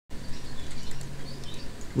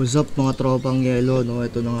What's up mga tropang yelo, no?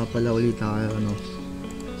 Ito na nga pala ulit tayo, no?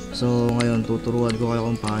 So ngayon tuturuan ko kayo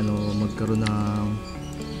kung paano magkaroon ng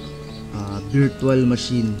virtual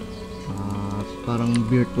machine, parang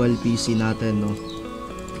virtual PC natin, no?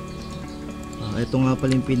 Ito nga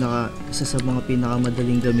pala yung isa sa mga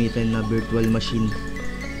pinakamadaling gamitin na virtual machine.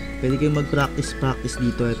 Pwede kayong mag-practice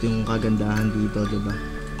dito. Ito yung kagandahan dito, diba?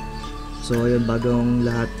 So ayun, bago ang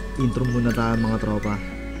lahat, intro muna tayo mga tropa.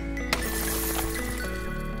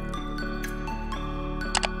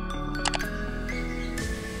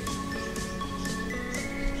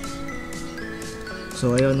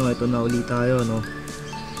 So ayun, no, ito na ulit tayo, no.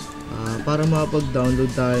 Para makapag-download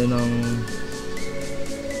tayo ng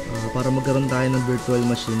para magkaroon tayo ng virtual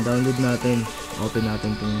machine, download natin, open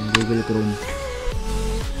natin tong Google Chrome.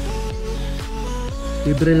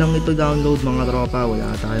 Libre lang ito download mga tropa,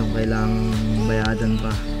 wala tayong kailangang bayadan pa.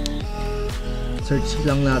 Search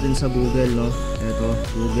lang natin sa Google, no. Ito,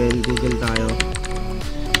 Google tayo.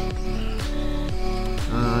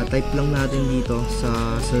 Type lang natin dito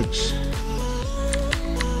sa search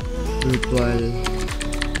virtual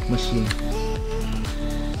machine.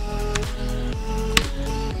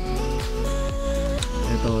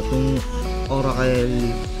 Ito, itong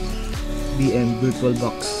OracleVM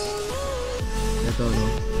VirtualBox. Ito, no.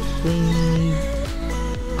 Kung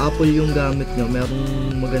Apple yung gamit nyo,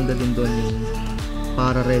 merong maganda din doon yung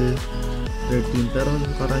Parallel 13, pero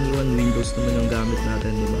karaniwan Windows naman yung gamit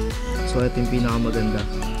natin, diba? So ito yung pinakamaganda,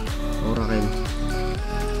 Oracle.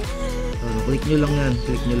 Click nyo lang yan,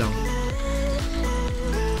 click nyo lang.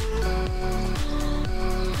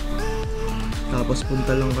 Tapos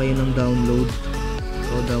punta lang kayo ng download.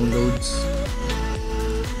 So downloads.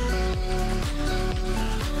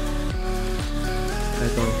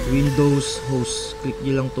 Ito, Windows host. Click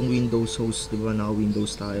nyo lang tong Windows host, diba? Naka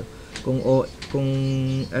Windows tayo. Kung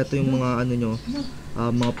ito yung mga ano nyo,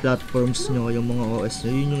 mga platforms nyo, yung mga OS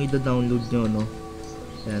nyo, yun yung i-download nyo, no?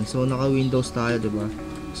 Ayan, so naka Windows tayo, diba?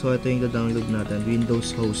 So ito yung i-download natin,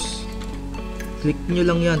 Windows host. Click nyo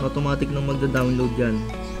lang yan, automatic nang magda-download yan.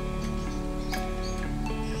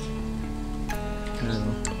 Ano,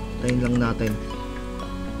 tayin lang natin.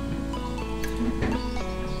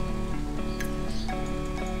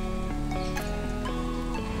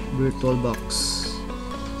 VirtualBox.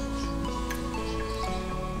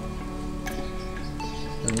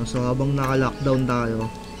 Ano, so habang naka-lockdown tayo,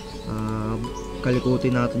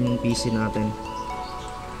 kalikutin natin yung PC natin.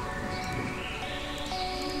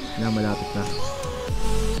 Na malapit na.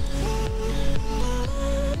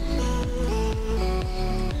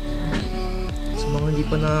 Sa mga hindi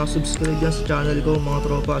pa na-subscribe dyan sa channel ko, mga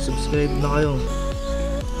tropa, subscribe na kayo.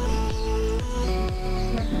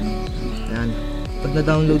 Ayan. Pag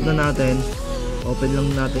na-download na natin, open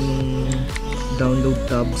lang natin yung download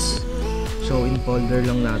tabs. Show in folder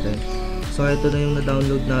lang natin. So ito na yung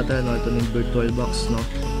na-download natin, no? Ito na yung VirtualBox, no?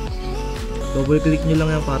 Double click nyo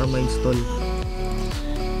lang yan para ma-install.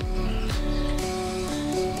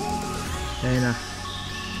 Ayan na.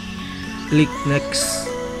 Click next.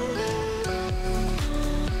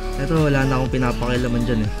 Ito, wala na akong pinapakialaman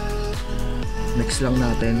dyan eh. Next lang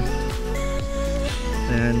natin.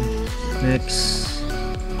 Ayan. Next.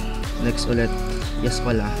 Next ulit. Yes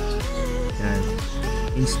pala. Ayan.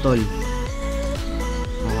 Install.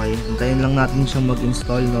 Okay. Hintayin lang natin siyang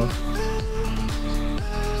mag-install, no?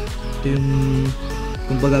 Ito yung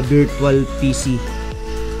kumbaga virtual PC.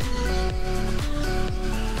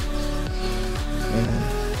 Ayan.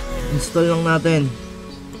 Install lang natin.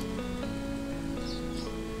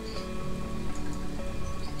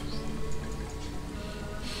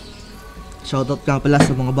 Shoutout ka pala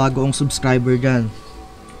sa mga bagong subscriber dyan.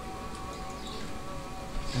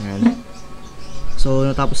 Ayan. So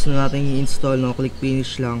natapos na natin i-install, no? Click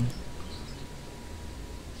finish lang.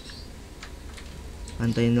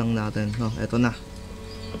 Antayin lang natin, no? Eto na.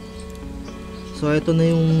 So ito na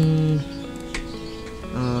yung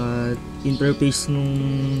interface nung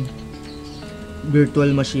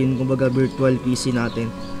virtual machine, kumbaga virtual PC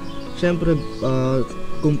natin. Syempre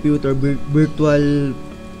virtual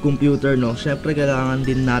computer, no? Syempre kailangan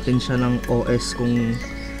din natin siya ng OS kung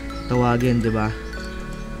tawagin, 'di ba?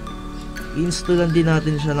 Installan din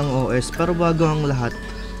natin siya ng OS, pero bago ang lahat,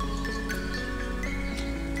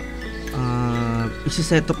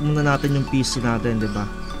 isi-set up muna natin yung PC natin, 'di ba?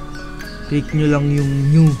 Click nyo lang yung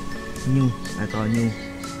new. Ito, new.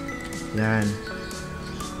 Yan.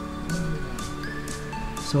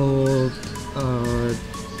 So,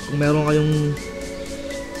 kung meron kayong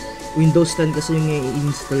Windows 10 kasi yung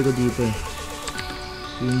i-install ko dito eh.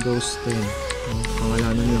 Windows 10.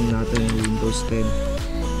 Pangalanan lang natin Windows 10.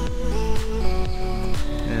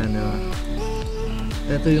 Ayan,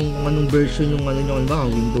 ito yung kung anong version yung ano nyo, ba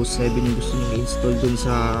Windows 7 yung gusto nyo i-install dun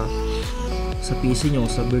sa PC nyo,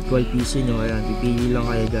 sa virtual PC nyo. Ayan, pipili lang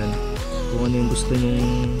kayo dyan kung ano yung gusto nyong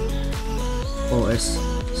OS.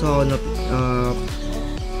 So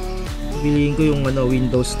piliin ko yung ano,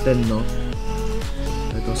 Windows 10, no.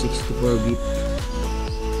 Ito 64-bit.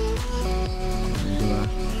 Diba?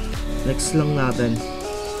 Next lang natin.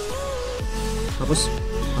 Tapos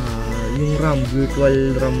yung RAM,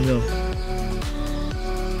 virtual RAM nyo.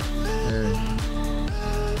 Ayan.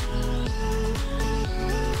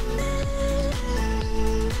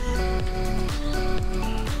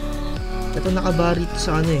 Ito nakabarit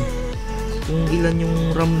sa ano eh, kung ilan yung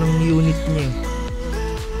RAM ng unit niya eh.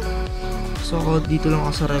 So ako dito lang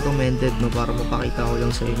ako sa recommended, no, para mapakita ko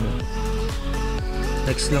lang sa inyo.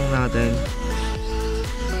 Next lang natin.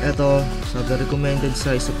 Ito, sa the recommended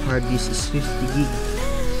size of hard disk is 50 gig.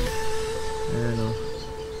 Ayan o.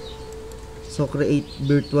 So create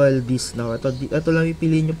virtual disk now. Ito lang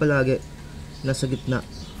pipiliin nyo palagi. Nasa gitna.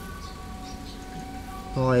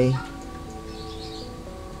 Okay.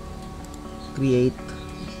 Create.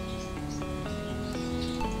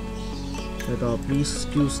 Ito, please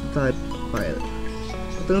choose the type file.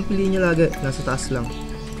 Ito lang piliin nyo lagi. Nasa taas lang.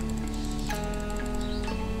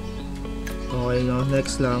 Okay, no?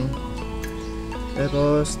 Next lang.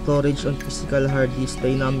 Ito, storage on physical hard disk.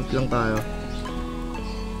 Dynamic lang tayo.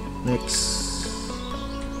 Next.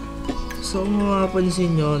 So,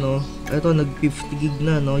 mapapansin nyo, no? Ito, nag 50 gig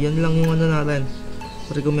na, no? Yan lang yung ano natin.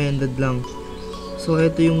 Recommended lang. So,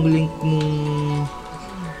 ito yung link nung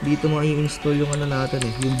dito ma-install yung ano natin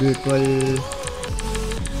eh. Yung virtual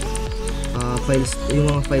files, yung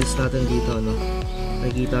mga files natin dito, no?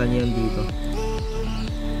 Nakikita nyo yan dito.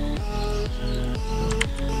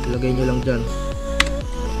 Ilagay nyo lang dyan.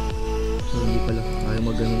 So, hindi pala ayaw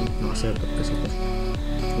mag-ganun, nakasetup kasi ito.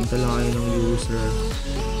 Punta lang kayo ng user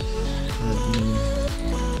admin,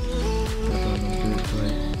 ito ng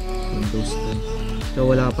virtual Windows 10. So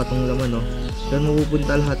wala pa tong laman, no? Diyan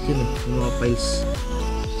mapupunta lahat yun eh, yung mga files.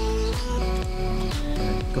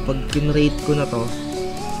 Kapag kinrate ko na to,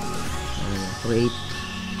 create,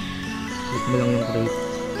 click mo lang yung create.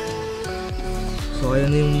 So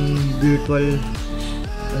ayan yung virtual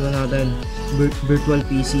ano natin, virtual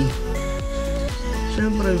PC.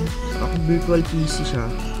 Syempre, ako virtual PC siya,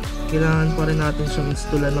 kailangan pa rin natin siyang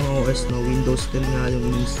installan ng OS, no? Windows 10 nga yung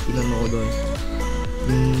inano ko doon,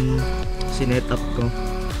 yung sinetup ko.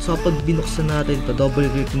 So pag binuksan natin ito, double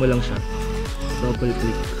click mo lang siya, double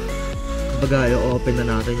click, kumbaga i-open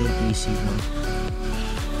na natin yung PC, no?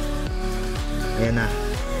 Ayan na.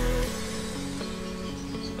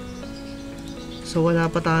 So wala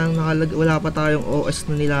pa tayong OS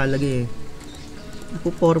na nilalagay eh.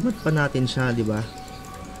 Ipo-format pa natin siya, di ba?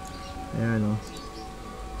 Ayan, oh.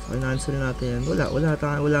 So i-cancel natin yan.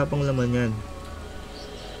 Wala pang laman yan.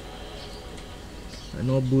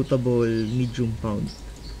 Ano, bootable medium pound.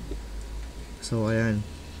 So ayan.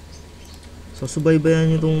 So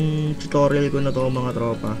subaybayan niyo tong tutorial ko na to, mga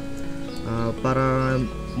tropa. Para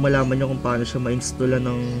malaman nyo kung paano siya ma-installan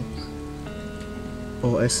ng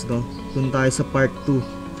OS, no? Dun tayo sa part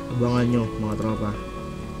 2. Abangan nyo, mga tropa.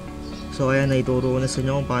 So ayan, naituro ko na sa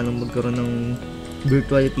inyo kung paano magkaroon ng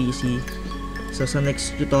virtual PC. So sa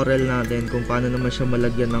next tutorial natin, kung paano naman siya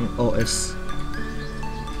malagyan ng OS,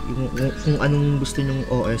 kung anong gusto nyong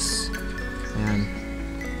OS. Ayan.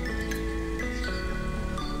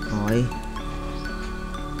 Okay.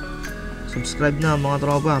 Subscribe na, mga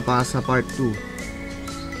tropa, para sa part 2.